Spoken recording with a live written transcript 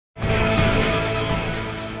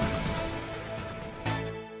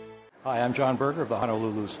Hi, I'm John Berger of the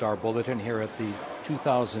Honolulu Star-Bulletin here at the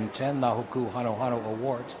 2010 Na Hoku Hanohano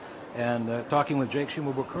Awards, and talking with Jake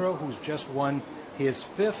Shimabukuro, who's just won his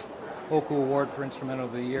 5th Hoku Award for Instrumental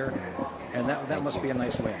of the Year, and that must be a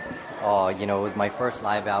nice win. Oh, it was my first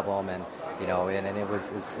live album, and and it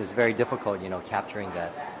was it's very difficult, capturing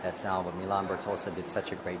that sound. But Milan Bertosa did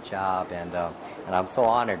such a great job, and I'm so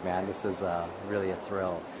honored, man. This is really a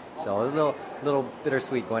thrill. So a little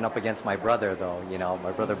bittersweet going up against my brother, though.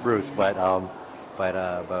 My brother Bruce, but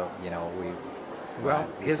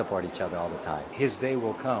we support each other all the time. His day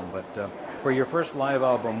will come, but for your first live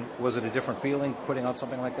album, was it a different feeling putting out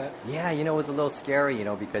something like that? Yeah, it was a little scary,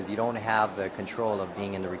 because you don't have the control of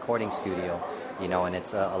being in the recording studio, and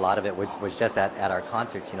it's a lot of it was just at our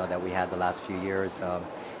concerts, that we had the last few years.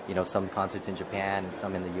 Some concerts in Japan and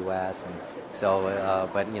some in the U.S. and so,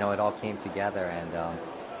 but it all came together,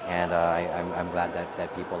 and I'm glad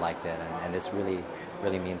that people liked it, and this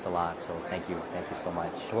really means a lot. So thank you so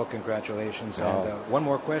much. Well, congratulations. And one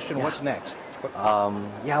more question: yeah. What's next? Well,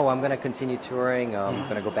 I'm going to continue touring. I'm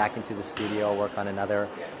going to go back into the studio, work on another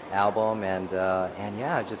album, and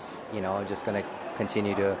yeah, just going to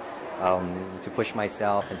continue to push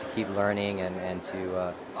myself and to keep learning and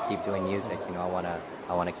to keep doing music.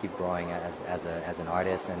 I want to keep growing as an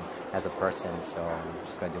artist and as a person. So I'm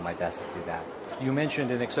just going to do my best to do that. You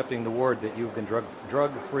mentioned in accepting the award that you've been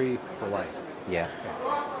drug-free for life. Yeah,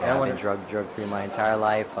 I've been drug-free my entire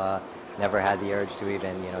life. Never had the urge to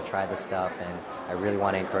even try this stuff, and I really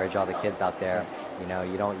want to encourage all the kids out there.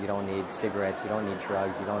 You don't need cigarettes, you don't need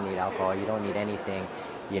drugs, you don't need alcohol, you don't need anything,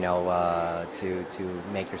 to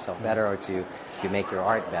make yourself better or to make your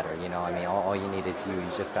art better. All you need is you.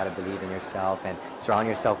 You just got to believe in yourself and surround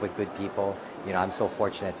yourself with good people. I'm so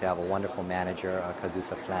fortunate to have a wonderful manager,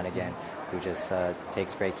 Kazusa Flanagan, who just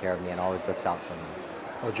takes great care of me and always looks out for me.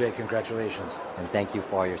 Well, Jake, congratulations. And thank you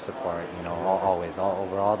for all your support, always,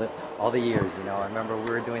 over all the years. I remember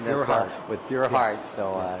we were doing this with Pure Heart,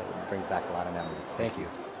 so it brings back a lot of memories. Thank you.